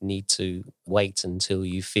might need to wait until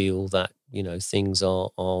you feel that things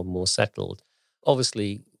are more settled.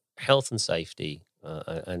 Obviously, health and safety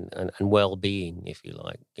and well-being, if you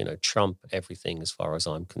like, trump everything as far as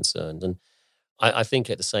I'm concerned. And I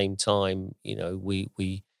think at the same time, we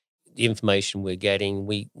the information we're getting,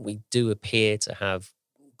 we do appear to have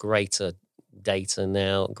greater data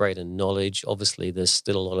now, greater knowledge. Obviously, there's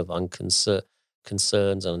still a lot of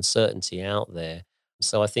concerns and uncertainty out there.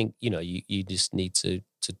 So I think you just need to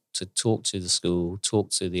talk to the school, talk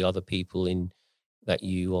to the other people that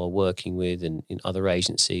you are working with, and in other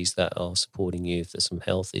agencies that are supporting you if there's some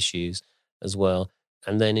health issues as well.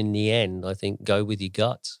 And then in the end, I think go with your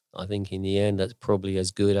gut. I think in the end, that's probably as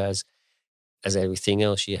good as as everything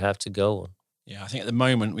else you have to go on. Yeah, I think at the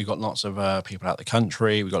moment we've got lots of people out the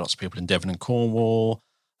country. We've got lots of people in Devon and Cornwall.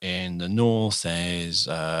 In the north, there's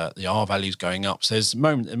the R values going up. So there's at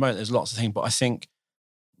the moment there's lots of things. But I think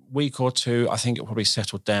week or two, I think it'll probably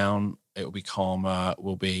settle down. It will be calmer.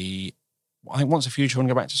 I think once a few children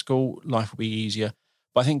go back to school, life will be easier.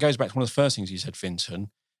 But I think it goes back to one of the first things you said, Fintan,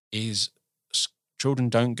 is children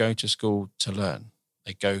don't go to school to learn.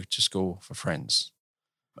 They go to school for friends.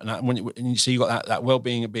 And and you see, you got that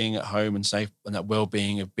well-being of being at home and safe, and that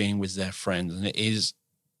well-being of being with their friends. And it is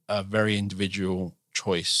a very individual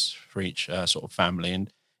choice for each sort of family.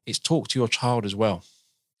 And it's talk to your child as well.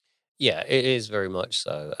 Yeah, it is very much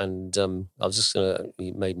so. And I was just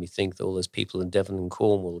it made me think that all those people in Devon and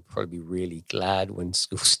Cornwall will probably be really glad when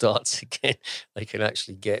school starts again. They can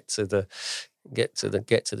actually get to the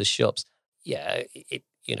shops. Yeah,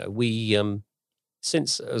 we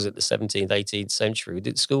since it was at the 17th, 18th century,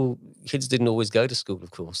 kids didn't always go to school,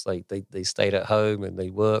 of course. They stayed at home and they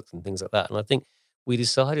worked and things like that. And I think we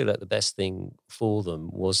decided that the best thing for them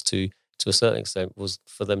was to a certain extent, was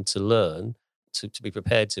for them to learn to be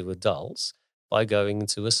prepared to adults by going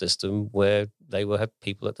into a system where they will have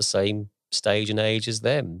people at the same stage and age as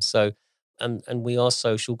them. So, and we are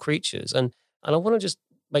social creatures. And I want to just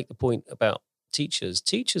make the point about teachers.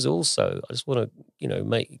 Teachers also, I just want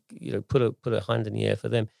to, put a hand in the air for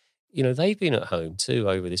them. They've been at home too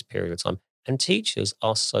over this period of time. And teachers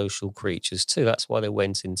are social creatures too. That's why they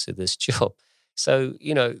went into this job. So,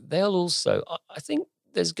 they'll also, I think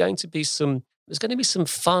there's going to be some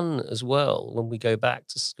fun as well when we go back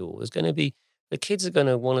to school. The kids are going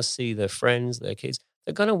to want to see their friends, their kids.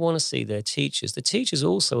 They're going to want to see their teachers. The teachers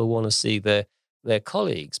also want to see their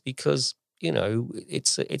colleagues because,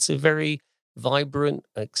 it's a very vibrant,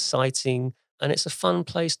 exciting, and it's a fun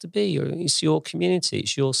place to be. It's your community,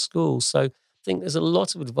 it's your school. So I think there's a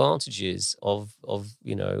lot of advantages of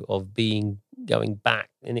going back,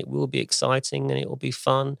 and it will be exciting and it will be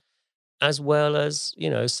fun, as well as,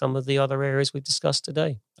 some of the other areas we've discussed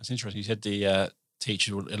today. That's interesting. You said the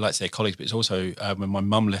teachers would like to say colleagues, but it's also when my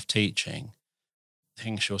mum left teaching, the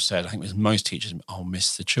thing she said, I think it was most teachers, I'll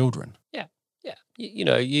miss the children. Yeah.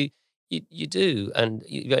 You do. And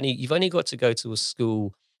you've only got to go to a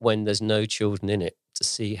school when there's no children in it to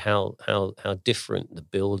see how different the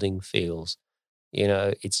building feels.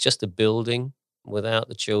 It's just a building without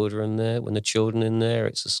the children there. When the children in there,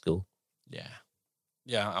 it's a school. Yeah.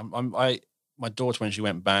 My daughter, when she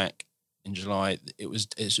went back in July, it was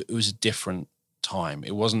a different time.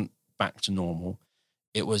 It wasn't back to normal.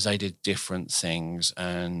 It was, they did different things,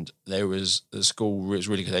 and the school was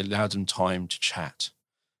really good. They allowed them time to chat.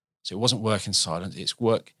 So it wasn't work in silence. It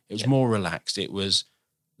was more relaxed. It was,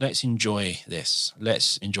 let's enjoy this.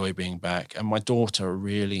 Let's enjoy being back. And my daughter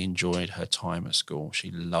really enjoyed her time at school.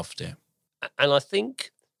 She loved it. And I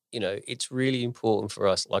think, it's really important for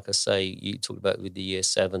us. Like I say, you talked about with the year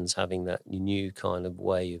sevens having that new kind of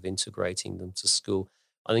way of integrating them to school.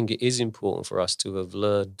 I think it is important for us to have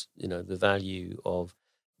learned, the value of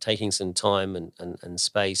taking some time and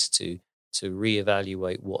space to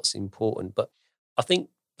reevaluate what's important. But I think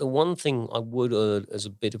the one thing I would urge as a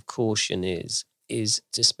bit of caution is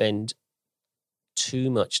to spend too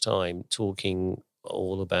much time talking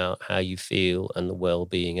all about how you feel and the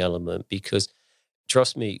well-being element, because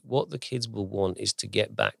trust me, what the kids will want is to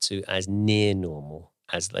get back to as near normal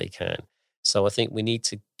as they can. So I think we need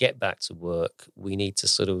to get back to work. We need to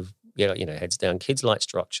sort of, heads down. Kids like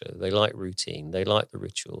structure. They like routine. They like the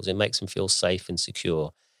rituals. It makes them feel safe and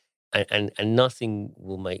secure. And nothing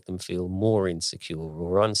will make them feel more insecure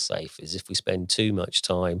or unsafe as if we spend too much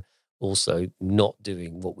time also not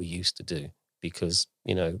doing what we used to do. Because,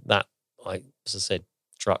 as I said,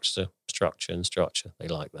 structure, they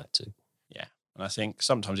like that too. Yeah. And I think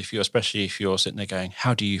sometimes especially if you're sitting there going,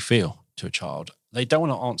 how do you feel to a child? They don't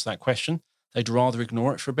want to answer that question. They'd rather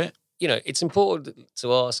ignore it for a bit. It's important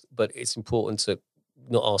to ask, but it's important to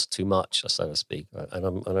not ask too much, so to speak. And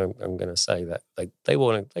I'm going to say that they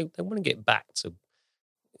want to get back to.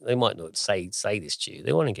 They might not say this to you.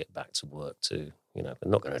 They want to get back to work too. They're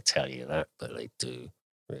not going to tell you that, but they do.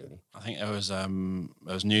 Really. I think there was a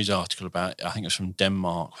news article about, I think it was from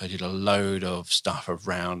Denmark. They did a load of stuff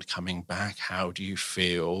around coming back. How do you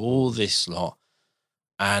feel? All this lot.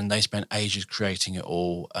 And they spent ages creating it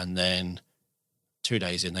all. And then 2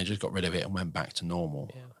 days in, they just got rid of it and went back to normal.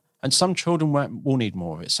 Yeah. And some children will need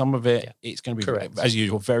more of it. Some of it, It's going to be, correct, as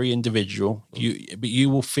usual, very individual. But you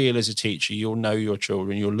will feel as a teacher, you'll know your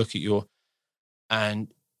children, you'll look at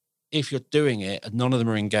and if you're doing it and none of them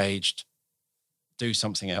are engaged, do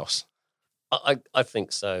something else. I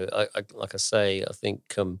think so. I like I say, I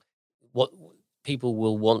think people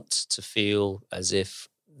will want to feel as if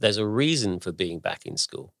there's a reason for being back in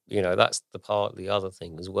school. That's the other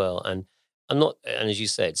thing as well. And as you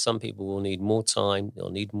said, some people will need more time, they'll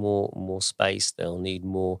need more space, they'll need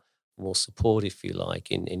more support, if you like,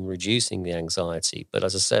 in reducing the anxiety. But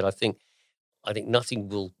as I said, I think nothing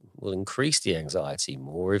will increase the anxiety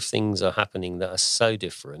more if things are happening that are so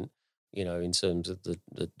different, in terms of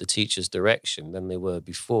the teacher's direction than they were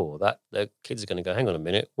before. That the kids are going to go, hang on a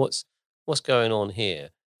minute, what's going on here?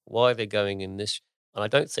 Why are they going in this? And I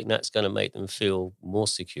don't think that's going to make them feel more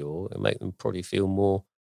secure. It'll make them probably feel more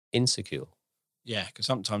insecure. Yeah, because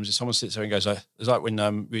sometimes if someone sits there and goes, it's like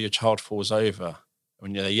when your child falls over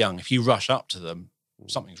when they're young. If you rush up to them,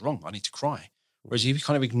 something's wrong. I need to cry. Whereas if you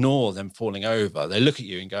kind of ignore them falling over, they look at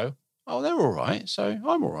you and go, "Oh, they're all right, so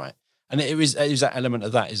I'm all right." And it is that element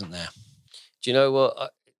of that, isn't there? Do you know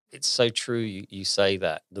what? It's so true. You say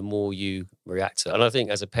that the more you react to it, and I think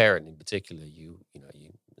as a parent in particular, you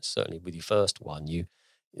certainly with your first one,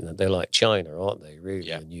 they're like China, aren't they? Really,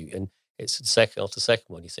 Yeah. and it's after the second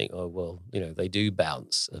one, you think, oh well, they do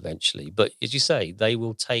bounce eventually. But as you say, they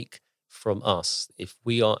will take from us if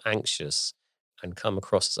we are anxious and come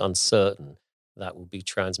across as uncertain. That will be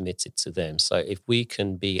transmitted to them. So if we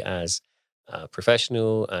can be as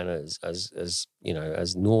professional and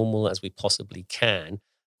as normal as we possibly can,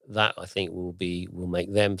 that I think will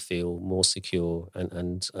make them feel more secure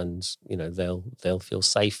and they'll feel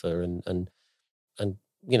safer and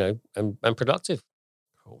productive.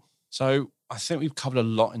 Cool. So I think we've covered a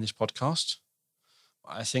lot in this podcast.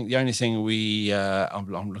 I think the only thing I'm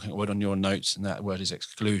looking at a word on your notes, and that word is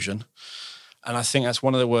exclusion. And I think that's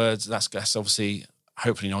one of the words that's obviously,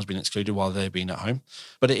 hopefully no one's been excluded while they've been at home.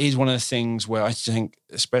 But it is one of the things where I think,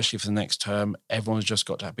 especially for the next term, everyone's just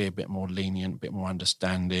got to be a bit more lenient, a bit more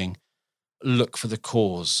understanding. Look for the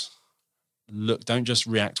cause. Don't just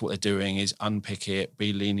react to what they're doing, is unpick it,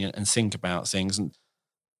 be lenient and think about things. And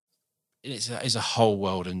it's a whole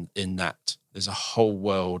world in that. There's a whole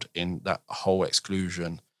world in that whole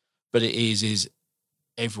exclusion. But it is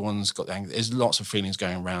everyone's got there's lots of feelings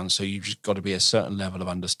going around, so you've just got to be a certain level of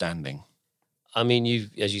understanding. I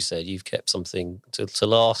mean, as you said, you've kept something to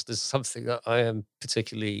last. There's something that I am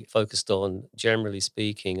particularly focused on, generally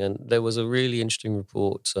speaking. And there was a really interesting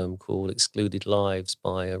report called "Excluded Lives"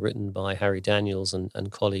 written by Harry Daniels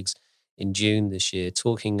and colleagues in June this year,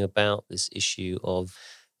 talking about this issue of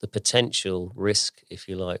the potential risk, if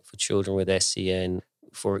you like, for children with SEN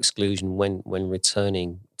for exclusion when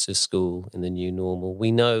returning to school in the new normal.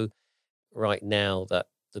 We know right now that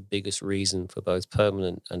the biggest reason for both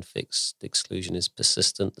permanent and fixed exclusion is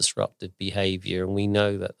persistent disruptive behavior. And we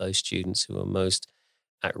know that those students who are most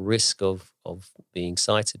at risk of being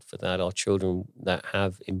cited for that are children that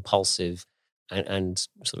have impulsive and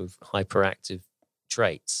sort of hyperactive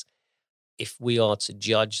traits. If we are to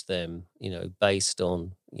judge them, based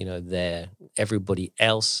on, their everybody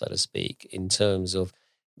else, so to speak, in terms of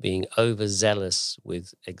being overzealous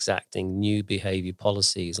with exacting new behavior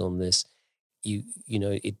policies on this,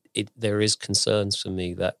 there is concerns for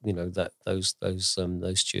me that that those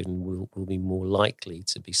students will be more likely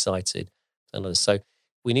to be cited than others. So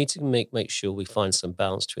we need to make sure we find some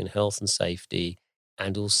balance between health and safety,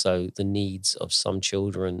 and also the needs of some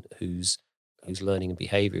children whose learning and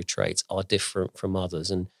behavior traits are different from others,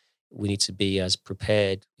 and we need to be as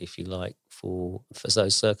prepared, if you like, for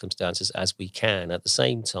those circumstances as we can. At the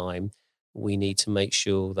same time, we need to make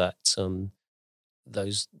sure that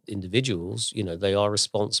those individuals, they are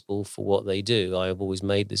responsible for what they do. I have always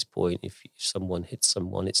made this point: if someone hits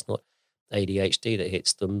someone, it's not ADHD that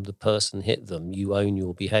hits them; the person hit them. You own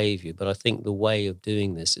your behavior. But I think the way of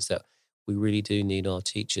doing this is that we really do need our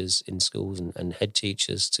teachers in schools and head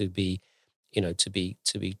teachers to be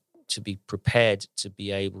to be prepared to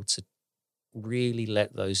be able to really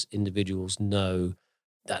let those individuals know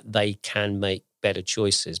that they can make better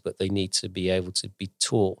choices, but they need to be able to be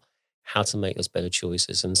taught how to make those better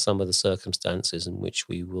choices, and some of the circumstances in which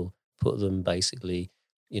we will put them basically,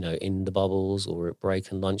 in the bubbles or at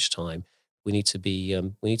break and lunchtime. We need to be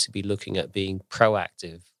looking at being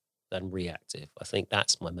proactive than reactive. I think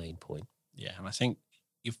that's my main point. Yeah, and I think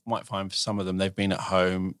you might find for some of them, they've been at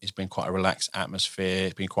home, it's been quite a relaxed atmosphere,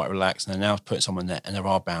 it's been quite relaxed, and they're now putting someone there, and there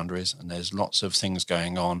are boundaries, and there's lots of things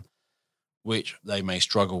going on which they may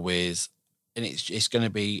struggle with, and it's going to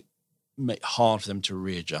be hard for them to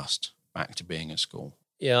readjust back to being at school.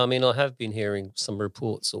 Yeah, I mean, I have been hearing some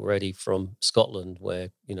reports already from Scotland where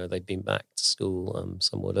they've been back to school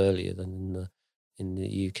somewhat earlier than in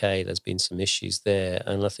the UK. There's been some issues there,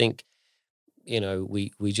 and I think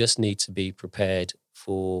we just need to be prepared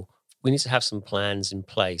for we need to have some plans in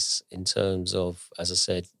place in terms of, as I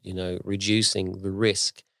said, reducing the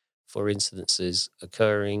risk for incidences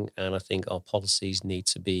occurring. And I think our policies need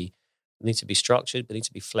to be structured, but need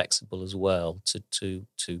to be flexible as well to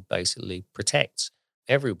basically protect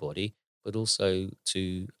everybody, but also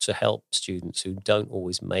to help students who don't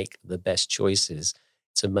always make the best choices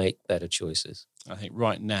to make better choices. I think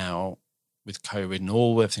right now, with COVID and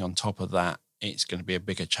all everything on top of that, it's going to be a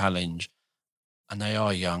bigger challenge. And they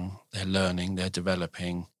are young, they're learning, they're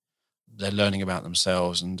developing, they're learning about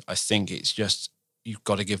themselves. And I think it's just, you've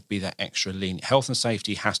got to be that extra lean. Health and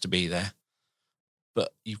safety has to be there,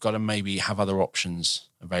 but you've got to maybe have other options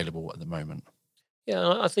available at the moment.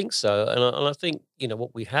 Yeah, I think so. And I think,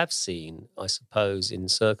 what we have seen, I suppose, in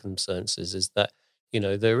circumstances is that,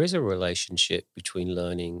 there is a relationship between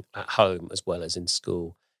learning at home as well as in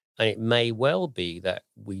school. And it may well be that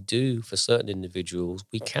we do, for certain individuals,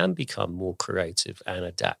 we can become more creative and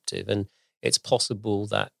adaptive. And it's possible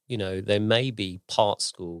that, there may be part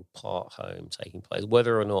school, part home taking place.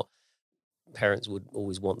 Whether or not parents would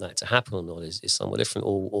always want that to happen or not is somewhat different,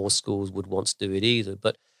 or schools would want to do it either.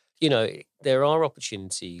 But, there are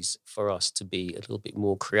opportunities for us to be a little bit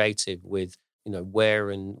more creative with,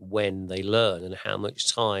 where and when they learn and how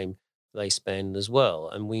much time they spend as well.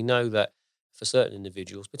 And we know that for certain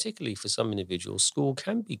individuals, particularly for some individuals, school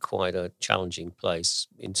can be quite a challenging place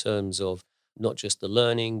in terms of not just the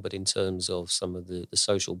learning, but in terms of some of the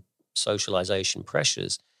socialization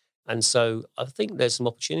pressures. And so I think there's some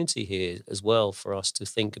opportunity here as well for us to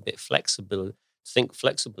think flexibly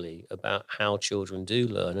about how children do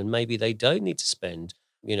learn. And maybe they don't need to spend,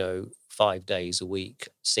 5 days a week,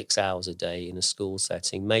 6 hours a day in a school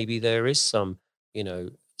setting. Maybe there is some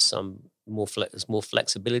more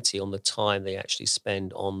flexibility on the time they actually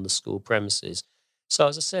spend on the school premises. So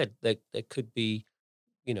as I said, there could be,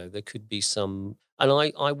 some, and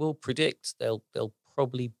I will predict there'll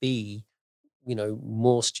probably be,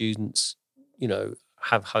 more students, will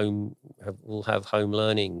have home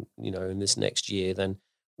learning, in this next year than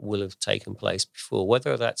will have taken place before.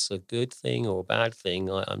 Whether that's a good thing or a bad thing,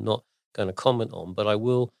 I'm not going to comment on, but I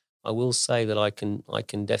will say that I can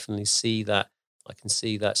definitely see that. I can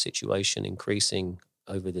see that situation increasing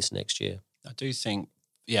over this next year. I do think,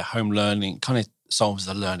 home learning kind of solves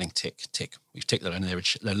the learning tick. We've ticked the learning,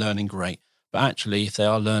 they're learning great. But actually, if they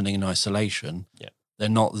are learning in isolation, they're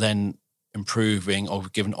not then improving or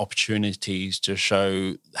given opportunities to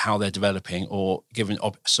show how they're developing or given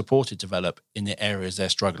support to develop in the areas they're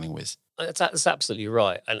struggling with. That's absolutely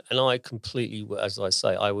right. And I completely, as I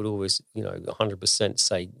say, I would always, 100%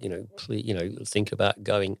 say, please, think about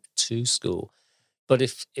going to school. But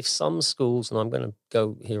if some schools, and I'm going to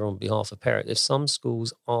go here on behalf of parents, if some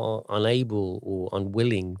schools are unable or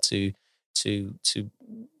unwilling to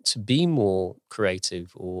be more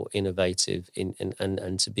creative or innovative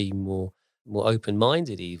and to be more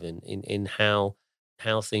open-minded even in how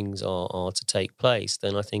things are to take place,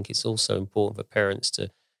 then I think it's also important for parents to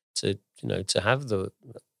have the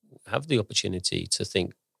opportunity to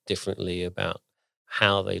think differently about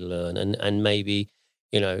how they learn and maybe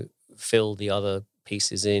fill the other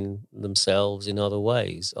pieces in themselves in other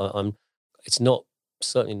ways. It's not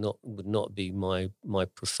certainly not would not be my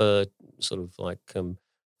preferred sort of like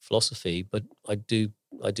philosophy, but I do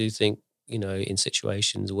think in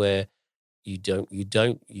situations where you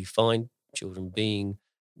find children being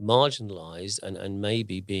marginalized and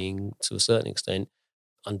maybe being to a certain extent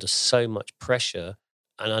under so much pressure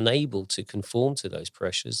and unable to conform to those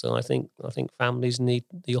pressures. And I think families need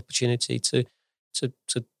the opportunity to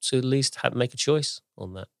at least make a choice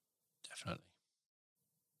on that.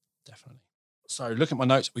 Definitely. So looking at my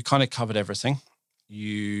notes, we kind of covered everything.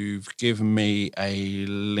 You've given me a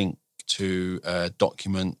link to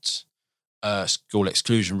document school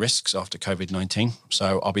exclusion risks after COVID-19.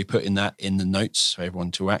 So I'll be putting that in the notes for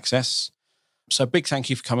everyone to access. So big thank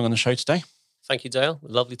you for coming on the show today. Thank you, Dale.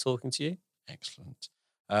 Lovely talking to you. Excellent.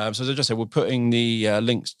 So as I just said, we're putting the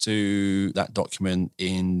links to that document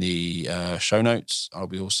in the show notes. I'll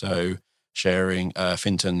be also sharing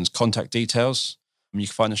Fintan's contact details. You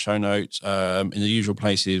can find the show notes in the usual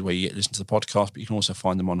places where you listen to the podcast, but you can also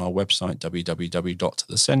find them on our website,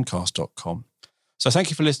 www.thesendcast.com. So thank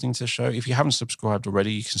you for listening to the show. If you haven't subscribed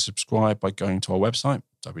already, you can subscribe by going to our website,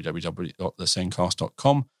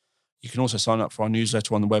 www.thesendcast.com. You can also sign up for our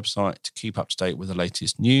newsletter on the website to keep up to date with the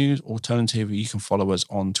latest news. Alternatively, you can follow us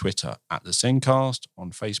on Twitter at The Sendcast,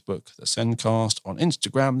 on Facebook, The Sendcast, on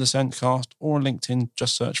Instagram, The Sendcast, or on LinkedIn,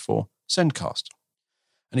 just search for Sendcast.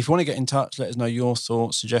 And if you want to get in touch, let us know your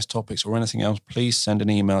thoughts, suggest topics or anything else, please send an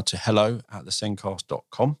email to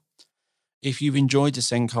hello@thesendcast.com. If you've enjoyed the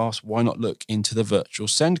Sendcast, why not look into the virtual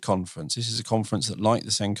Send conference? This is a conference that, like the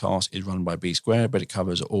Sendcast, is run by B Squared, but it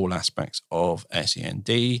covers all aspects of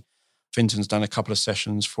SEND. Fintan's done a couple of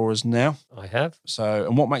sessions for us now. I have.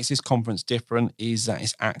 And what makes this conference different is that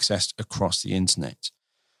it's accessed across the internet.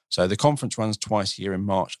 So the conference runs twice a year in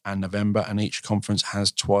March and November, and each conference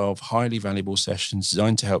has 12 highly valuable sessions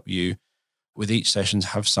designed to help you with each session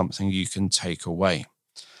have something you can take away.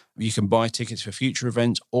 You can buy tickets for future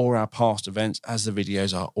events or our past events, as the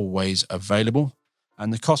videos are always available.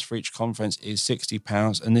 And the cost for each conference is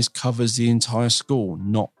 £60, and this covers the entire school,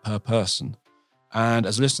 not per person. And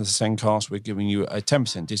as a listener to Sendcast, we're giving you a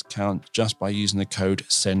 10% discount just by using the code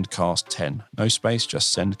SENDCAST10. No space,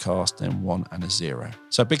 just SENDCAST, then 1 and a 0.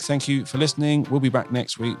 So a big thank you for listening. We'll be back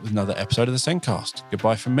next week with another episode of the Sendcast.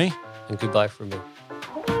 Goodbye from me. And goodbye from me.